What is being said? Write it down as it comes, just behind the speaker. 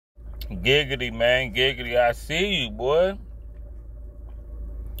Giggity, man. Giggity, I see you, boy.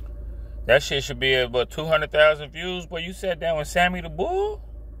 That shit should be at, what, 200,000 views? Boy, you sat down with Sammy the Bull?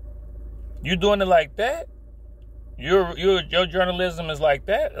 You doing it like that? Your journalism is like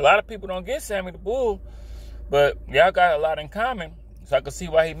that? A lot of people don't get Sammy the Bull, but y'all got a lot in common. So I can see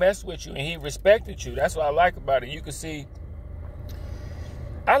why he messed with you and he respected you. That's what I like about it. You can see,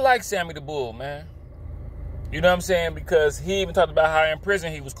 I like Sammy the Bull, man. You know what I'm saying? Because he even talked about how in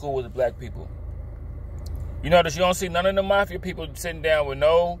prison he was cool with the black people. You notice you don't see none of the mafia people sitting down with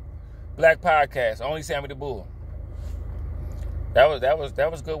no black podcasts. Only Sammy the Bull. That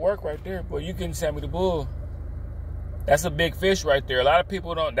was good work right there. Boy, you getting Sammy the Bull. That's a big fish right there. A lot of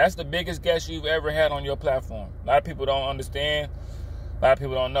people don't. That's the biggest guest you've ever had on your platform. A lot of people don't understand. A lot of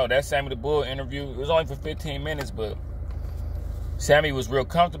people don't know. That Sammy the Bull interview, it was only for 15 minutes, but Sammy was real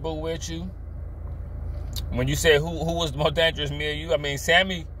comfortable with you. When you said who was the most dangerous, me or you, I mean,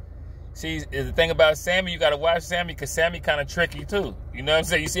 Sammy, see, the thing about Sammy, you got to watch Sammy because Sammy kind of tricky too. You know what I'm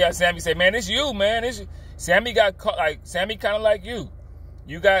saying? You see how Sammy say, man, it's you, man. It's you. Sammy got caught, like, Sammy kind of like you.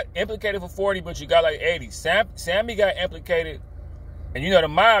 You got implicated for 40, but you got like 80. Sammy got implicated, and you know the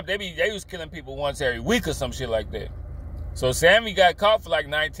mob, they was killing people once every week or some shit like that. So Sammy got caught for like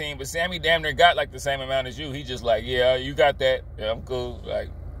 19, but Sammy damn near got like the same amount as you. He just like, yeah, you got that. Yeah, I'm cool. Like,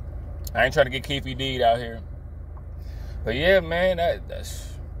 I ain't trying to get Keefy Deed out here. But yeah, man,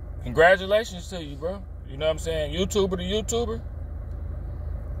 that's congratulations to you, bro. You know what I'm saying? YouTuber to YouTuber.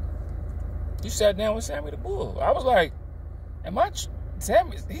 You sat down with Sammy the Bull. I was like, am I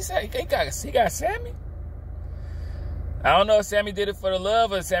Sammy? He said he got Sammy? I don't know if Sammy did it for the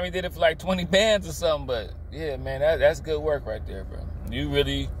love or Sammy did it for like 20 bands or something, but yeah, man, that's good work right there, bro. You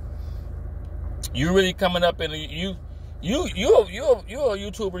really coming up in you a YouTuber,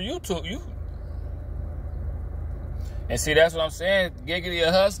 you. And see, that's what I'm saying. Giggity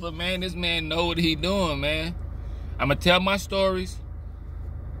a hustler, man. This man know what he doing, man. I'm gonna tell my stories.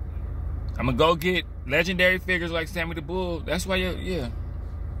 I'm gonna go get legendary figures like Sammy the Bull. That's why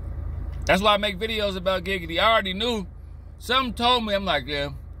that's why I make videos about Giggity. I already knew. Something told me, I'm like, yeah.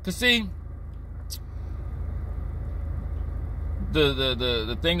 Cause see,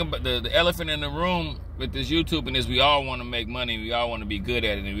 the thing about the elephant in the room with this YouTubing is we all want to make money, we all want to be good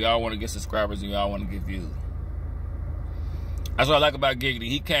at it, and we all want to get subscribers, and we all want to get views. That's what I like about Giggity.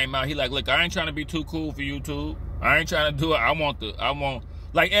 He came out, he like, look, I ain't trying to be too cool for YouTube. I ain't trying to do it. I want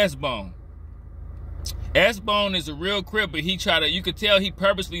like S-Bone. S-Bone is a real crib, but you could tell he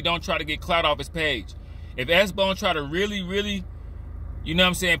purposely don't try to get clout off his page. If S-Bone try to really, really, you know what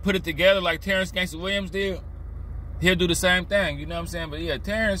I'm saying, put it together like Terrance Gangsta Williams did, he'll do the same thing, you know what I'm saying? But yeah,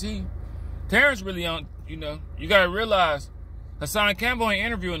 Terrance really on, you know, you gotta realize Hassan Campbell ain't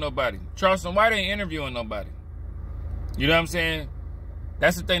interviewing nobody. Charleston White ain't interviewing nobody. You know what I'm saying?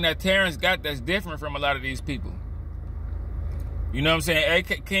 That's the thing that Terrance got that's different from a lot of these people. You know what I'm saying?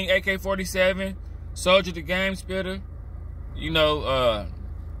 King AK-47, Soldier the Game Spitter, you know,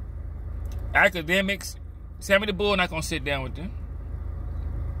 academics. Sammy the Bull not gonna sit down with them.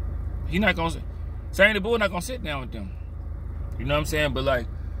 Sammy the Bull not gonna sit down with them. You know what I'm saying? But like,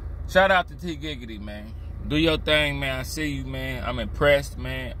 shout out to T Giggity, man. Do your thing, man. I see you, man. I'm impressed,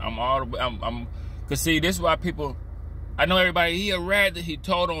 man. Cause see, this is why people, I know everybody, he a rat that he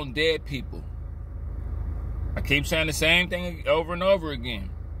told on dead people. I keep saying the same thing over and over again.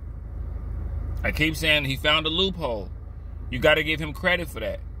 I keep saying he found a loophole. You got to give him credit for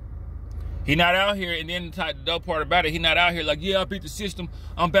that. He not out here, and then the dope part about it, he not out here like, yeah, I beat the system,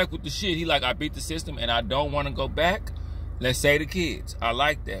 I'm back with the shit. He like, I beat the system, and I don't want to go back. Let's say the kids. I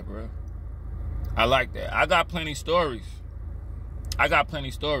like that, bro. I like that. I got plenty stories.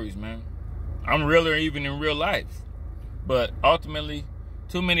 Man. I'm realer even in real life. But ultimately,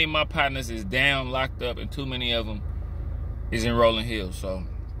 too many of my partners is down, locked up, and too many of them is in rolling hills. So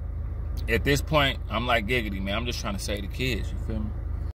at this point, I'm like Giggity, man. I'm just trying to save the kids, you feel me?